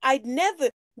 Like I'd never,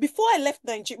 before we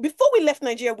left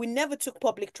Nigeria, we never took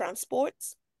public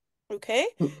transports. Okay.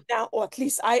 Now, or at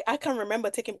least I can remember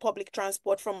taking public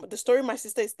transport from the story my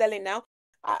sister is telling now.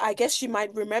 I guess she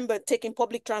might remember taking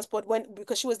public transport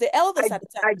because she was the eldest I at the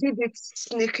time. I did it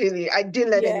sneakily. I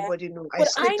didn't let Yeah. anybody know. I But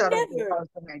slipped out of the house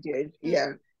and I did. mm,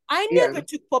 Yeah. I Yeah. never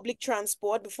took public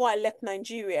transport before I left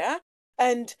Nigeria.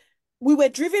 And we were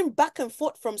driven back and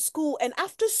forth from school. And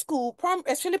after school,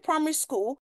 especially primary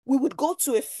school, we would go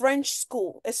to a French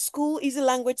school, easy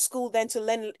language school, then to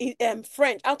learn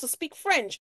French, how to speak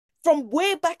French from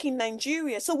way back in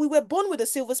Nigeria. So we were born with a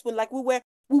silver spoon. Like we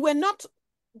were not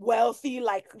wealthy,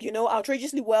 like,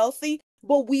 outrageously wealthy,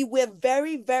 but we were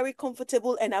very, very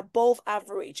comfortable and above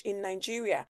average in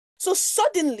Nigeria. So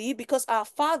suddenly, because our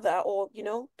father or,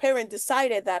 parent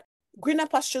decided that greener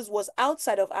pastures was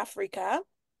outside of Africa,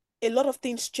 a lot of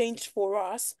things changed for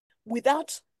us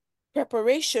without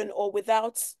preparation or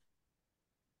without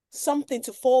something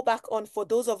to fall back on for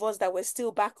those of us that were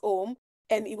still back home.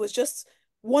 And it was just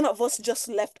one of us just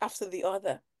left after the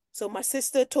other. So my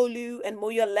sister Tolu and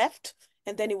Moya left,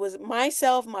 and then it was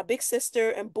myself, my big sister,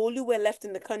 and Bolu were left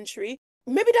in the country.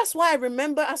 Maybe that's why I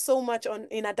remember her so much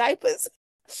in her diapers.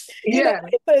 In her Yeah.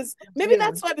 diapers. Maybe Yeah.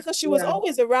 that's why, because she was Yeah.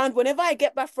 always around whenever I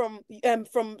get back from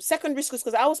secondary schools,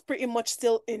 because I was pretty much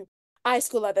still in high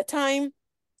school at the time.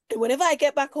 And whenever I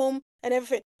get back home and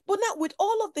everything. But now with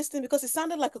all of this thing, because it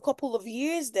sounded like a couple of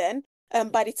years then,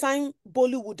 by the time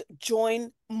Bolu would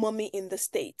join mommy in the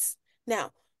States.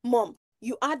 Now, mom,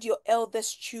 you had your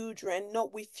eldest children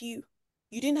not with you.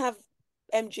 You didn't have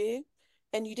MJ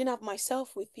and you didn't have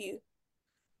myself with you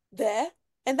there.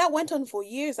 And that went on for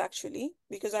years actually,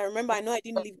 because I know I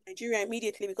didn't leave Nigeria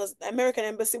immediately because the American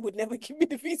embassy would never give me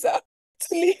the visa to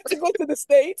leave to go to the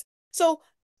States. So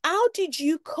how did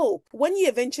you cope when you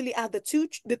eventually had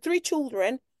the three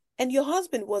children and your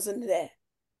husband wasn't there?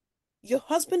 Your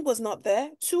husband was not there.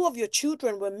 Two of your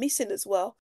children were missing as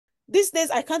well. These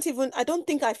days, I don't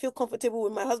think I feel comfortable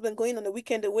with my husband going on a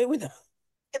weekend away without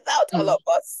all of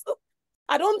us.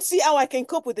 I don't see how I can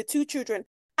cope with the two children.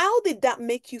 How did that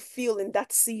make you feel in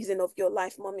that season of your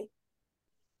life, mommy?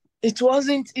 It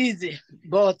wasn't easy,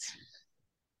 but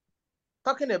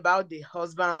talking about the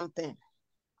husband thing,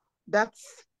 that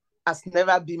has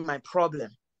never been my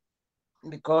problem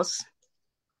because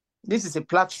this is a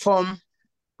platform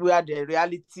where the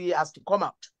reality has to come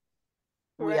out.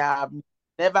 We Correct. have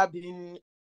never been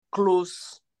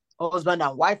close husband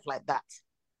and wife like that.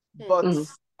 But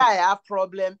I have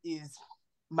problem is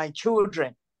my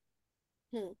children.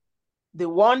 The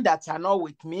one that are not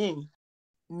with me,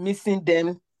 missing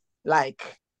them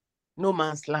like no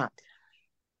man's land.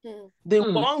 The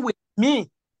one with me,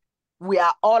 we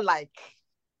are all like,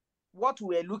 what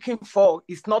we're looking for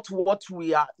is not what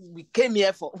we came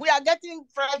here for. We are getting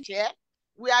fresh air.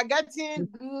 We are getting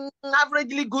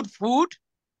averagely good food,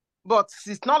 but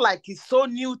it's not like it's so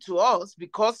new to us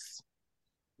because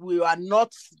we are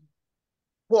not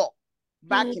poor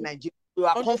back in Nigeria. We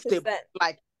are 100%. comfortable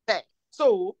like that.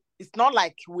 So it's not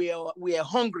like we're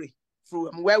hungry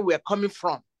from where we're coming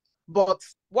from. But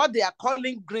what they are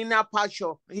calling greener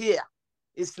pasture here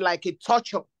is like a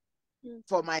torture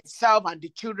for myself and the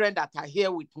children that are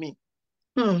here with me.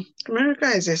 America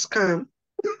is a scam.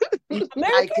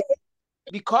 Like,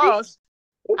 because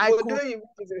I could,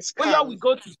 where we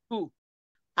go to school,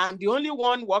 I'm the only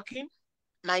one working.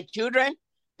 My children,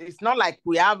 it's not like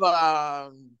we have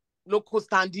a local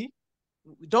standing.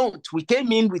 We don't. We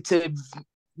came in with a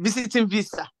visiting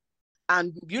visa.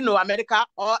 And, America,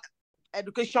 or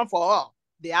education for all,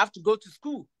 they have to go to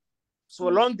school so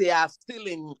long they are still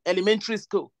in elementary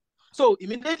school. So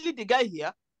immediately they got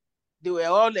here, they were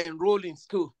all enrolled in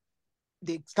school.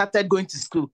 They started going to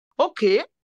school. Okay,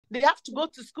 they have to go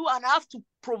to school and I have to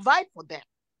provide for them.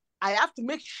 I have to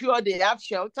make sure they have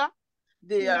shelter.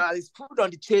 There is food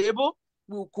on the table.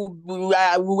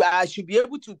 I should be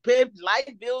able to pay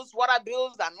light bills, water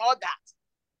bills, and all that.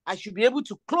 I should be able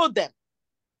to clothe them.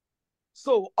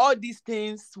 So all these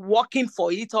things, working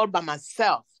for it all by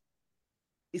myself,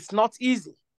 it's not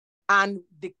easy. And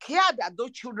the care that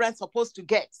those children are supposed to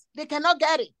get, they cannot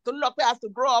get it. Tolulope has to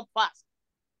grow up fast.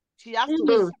 She has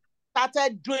to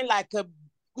started doing like a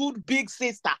good big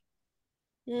sister.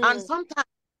 And sometimes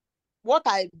what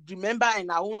I remember in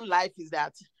our own life is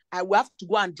that I will have to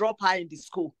go and drop her in the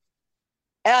school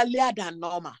earlier than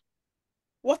normal.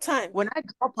 What time? When I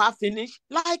drop her finish,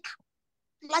 like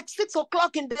 6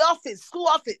 o'clock in the office, school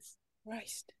office.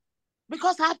 Christ.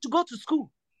 Because I have to go to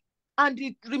school. And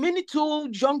the remaining two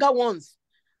younger ones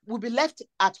will be left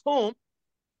at home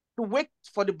to wait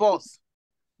for the bus,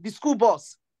 the school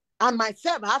bus. And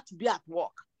myself, I have to be at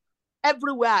work.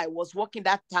 Everywhere I was working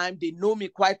that time, they know me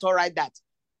quite all right that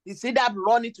it's either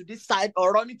running to this side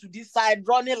or running to this side,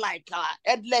 running like a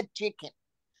headless chicken.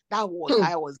 That was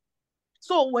how I was.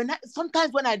 So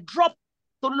sometimes when I drop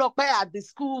Tolulope at the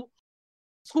school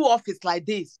office like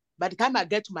this, by the time I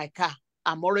get to my car,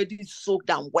 I'm already soaked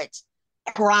and wet,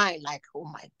 crying like, oh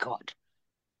my God,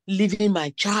 leaving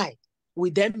my child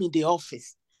with them in the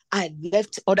office. I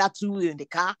left other two in the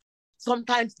car.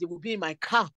 Sometimes they will be in my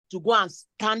car to go and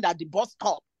stand at the bus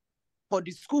stop for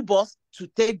the school bus to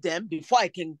take them before I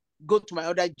can go to my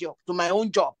other job, to my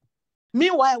own job.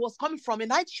 Meanwhile, I was coming from a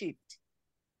night shift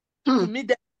to meet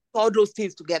them, all those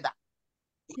things together.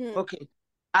 Okay.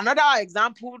 Another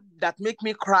example that make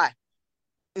me cry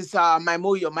is my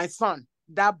Moyo, my son.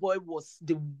 That boy was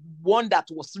the one that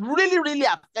was really, really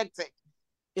affected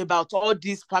about all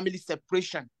this family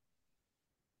separation.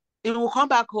 He will come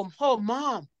back home. Oh,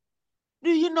 Mom, do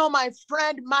you know my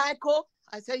friend Michael?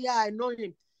 I said, yeah, I know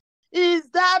him. His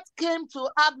dad came to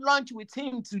have lunch with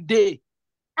him today.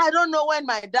 I don't know when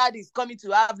my dad is coming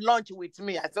to have lunch with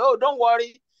me. I said, oh, don't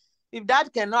worry. If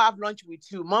dad cannot have lunch with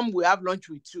you, Mom will have lunch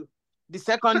with you. The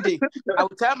second day, I will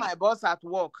tell my boss at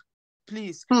work,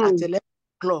 please, at 11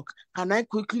 o'clock, can I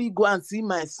quickly go and see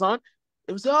my son?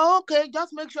 He will say, oh, okay,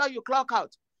 just make sure you clock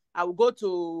out. I will go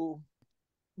to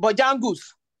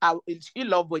Bojangus. He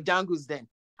loved Bojangus then.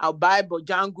 I'll buy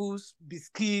Bojangus,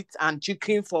 biscuits, and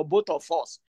chicken for both of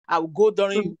us. I will go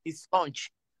during his lunch.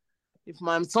 If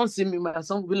my son see me, my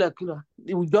son will be like,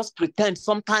 he will just pretend.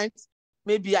 Sometimes,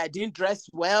 maybe I didn't dress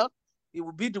well. It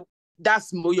will be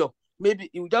that's Moyo. Maybe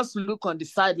he will just look on the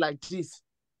side like this.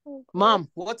 Okay. Mom,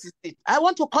 what is it? I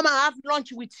want to come and have lunch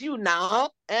with you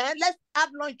now. Let's have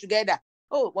lunch together.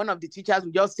 Oh, one of the teachers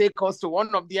will just take us to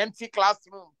one of the empty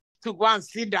classrooms to go and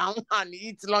sit down and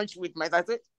eat lunch with my son. I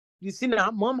said, you see now,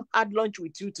 Mom had lunch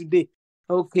with you today.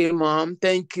 Okay, Mom,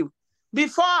 thank you.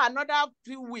 Before another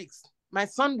few weeks, my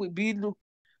son will be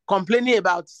complaining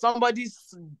about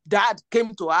somebody's dad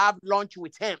came to have lunch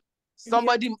with him.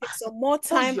 Somebody take some more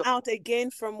time out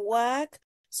again from work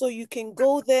so you can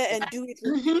go there and do it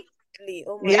repeatedly.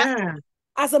 Oh my God.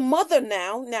 As a mother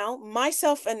now,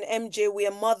 myself and MJ, we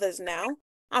are mothers now.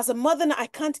 As a mother now, I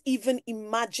can't even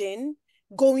imagine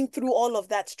going through all of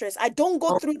that stress. I don't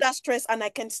go through that stress and I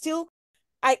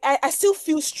still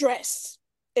feel stressed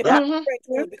about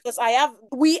because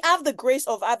we have the grace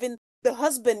of having the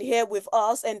husband here with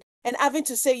us and having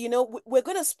to say, we're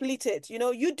going to split it.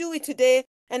 You do it today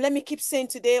and let me keep saying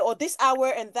today or this hour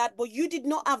and that, but you did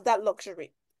not have that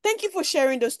luxury. Thank you for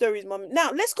sharing those stories, Mom.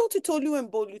 Now, let's go to Tolu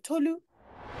and Bolu. Tolu?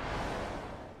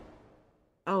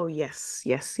 Oh, yes.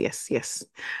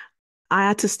 I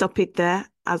had to stop it there.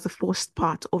 as the first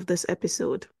part of this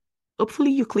episode.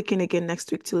 Hopefully you click in again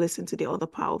next week to listen to the other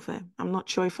part of it. I'm not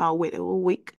sure if I'll wait a whole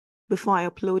week before I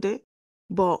upload it,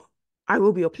 but I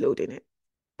will be uploading it.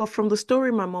 But from the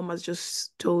story my mom has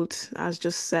just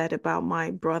said about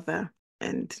my brother,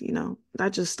 and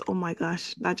that just, oh my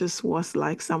gosh, that just was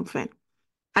like something.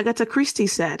 Agatha Christie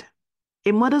said,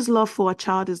 "A mother's love for a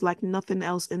child is like nothing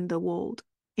else in the world.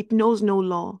 It knows no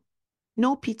law,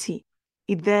 no pity.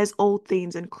 It bears all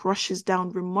things and crushes down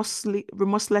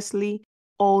remorselessly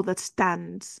all that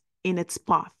stands in its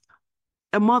path."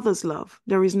 A mother's love.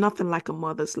 There is nothing like a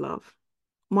mother's love.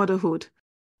 Motherhood.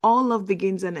 All love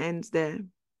begins and ends there.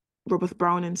 Robert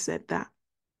Browning said that.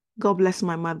 God bless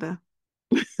my mother.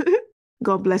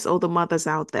 God bless all the mothers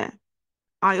out there.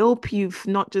 I hope you've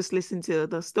not just listened to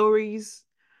the stories,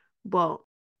 but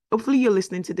hopefully you're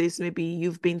listening to this. Maybe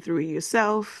you've been through it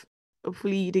yourself.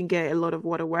 Hopefully you didn't get a lot of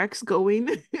waterworks going.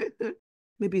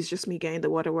 Maybe it's just me getting the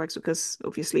waterworks because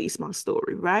obviously it's my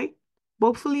story, right? But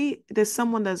hopefully there's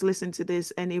someone that's listened to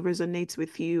this and it resonates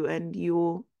with you and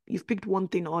you've picked one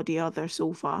thing or the other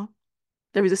so far.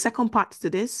 There is a second part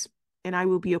to this and I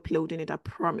will be uploading it. I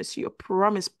promise you.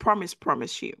 Promise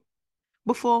you.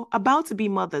 But for about to be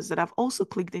mothers that have also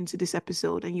clicked into this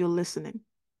episode and you're listening,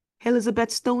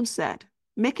 Elizabeth Stone said,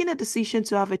 "Making a decision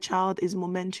to have a child is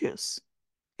momentous.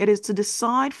 It is to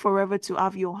decide forever to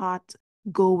have your heart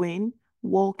going,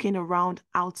 walking around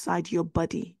outside your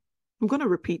body." I'm going to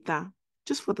repeat that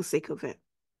just for the sake of it.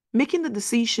 Making the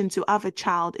decision to have a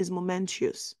child is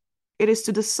momentous. It is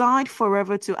to decide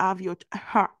forever to have your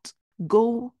heart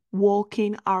go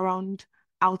walking around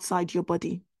outside your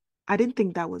body. I didn't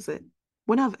think that was it.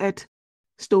 When I've heard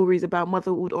stories about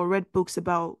motherhood or read books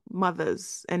about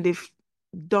mothers and they've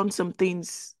done some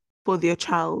things for their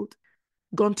child,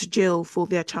 gone to jail for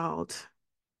their child,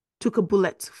 took a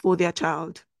bullet for their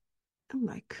child, I'm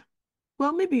like,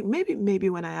 well, maybe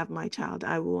when I have my child,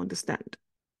 I will understand.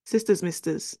 Sisters,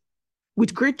 misters,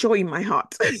 with great joy in my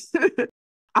heart,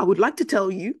 I would like to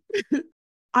tell you,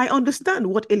 I understand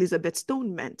what Elizabeth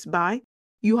Stone meant by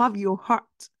you have your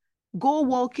heart go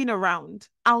walking around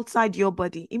outside your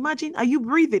body. Imagine, are you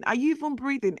breathing? Are you even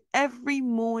breathing? Every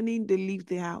morning they leave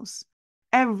the house.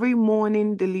 Every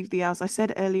morning they leave the house. I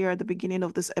said earlier at the beginning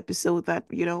of this episode that,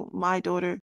 my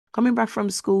daughter coming back from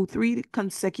school 3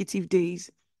 consecutive days.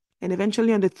 And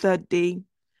eventually on the third day,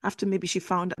 after maybe she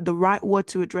found the right word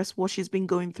to address what she's been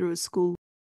going through at school,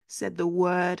 said the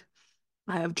word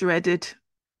I have dreaded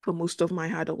for most of my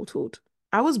adulthood.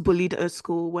 I was bullied at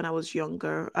school when I was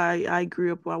younger. I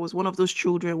grew up, I was one of those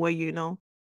children where,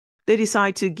 they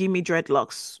decide to give me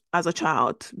dreadlocks as a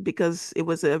child because it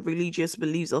was a religious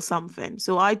beliefs or something.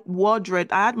 So I had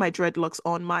my dreadlocks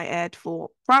on my head for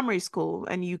primary school.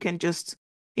 And you can just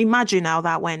imagine how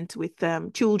that went with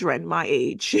children my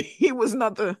age. It was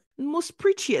not the most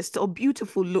prettiest or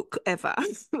beautiful look ever.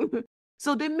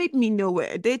 So they made me know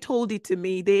it. They told it to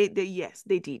me. Yes,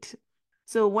 they did.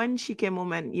 So when she came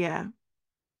home and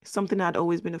something I'd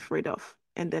always been afraid of.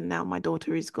 And then now my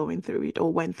daughter is going through it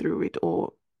or went through it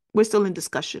or we're still in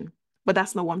discussion. But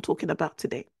that's not what I'm talking about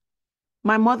today.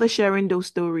 My mother sharing those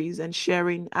stories and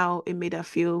sharing how it made her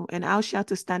feel and how she had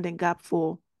to stand in gap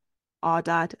for our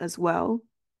dad as well.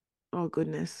 Oh,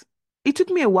 goodness. It took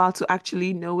me a while to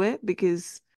actually know it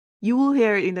because you will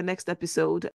hear it in the next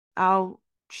episode, how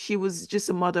she was just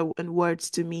a mother in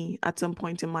words to me at some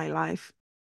point in my life.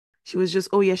 She was just,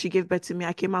 oh yeah, she gave birth to me.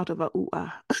 I came out of a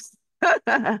ooh-ah.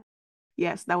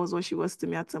 Yes, that was what she was to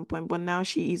me at some point. But now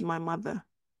she is my mother.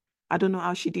 I don't know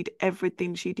how she did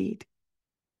everything she did.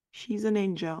 She's an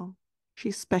angel.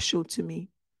 She's special to me.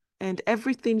 And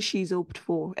everything she's hoped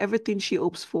for, everything she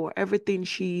hopes for, everything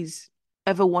she's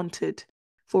ever wanted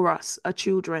for us, our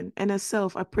children, and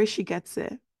herself, I pray she gets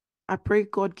it. I pray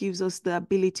God gives us the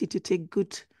ability to take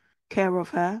good care of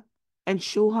her and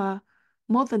show her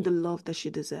more than the love that she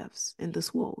deserves in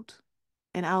this world.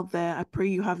 And out there, I pray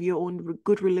you have your own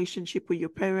good relationship with your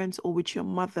parents or with your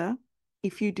mother.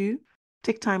 If you do,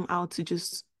 take time out to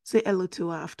just say hello to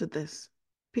her after this.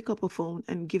 Pick up a phone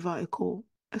and give her a call.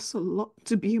 It's a lot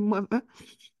to be a mother.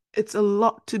 It's a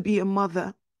lot to be a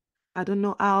mother. I don't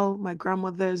know how my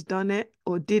grandmother has done it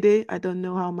or did it. I don't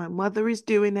know how my mother is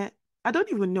doing it. I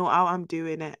don't even know how I'm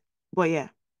doing it. But yeah,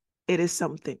 it is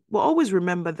something. But always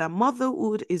remember that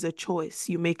motherhood is a choice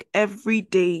you make every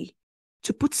day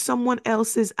to put someone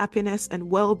else's happiness and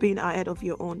well-being ahead of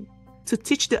your own, to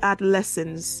teach the hard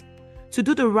lessons, to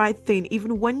do the right thing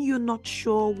even when you're not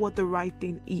sure what the right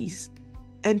thing is,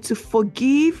 and to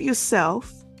forgive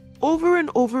yourself over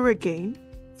and over again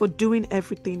for doing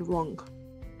everything wrong.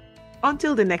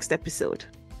 Until the next episode,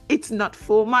 it's not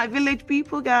for my village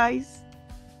people, guys.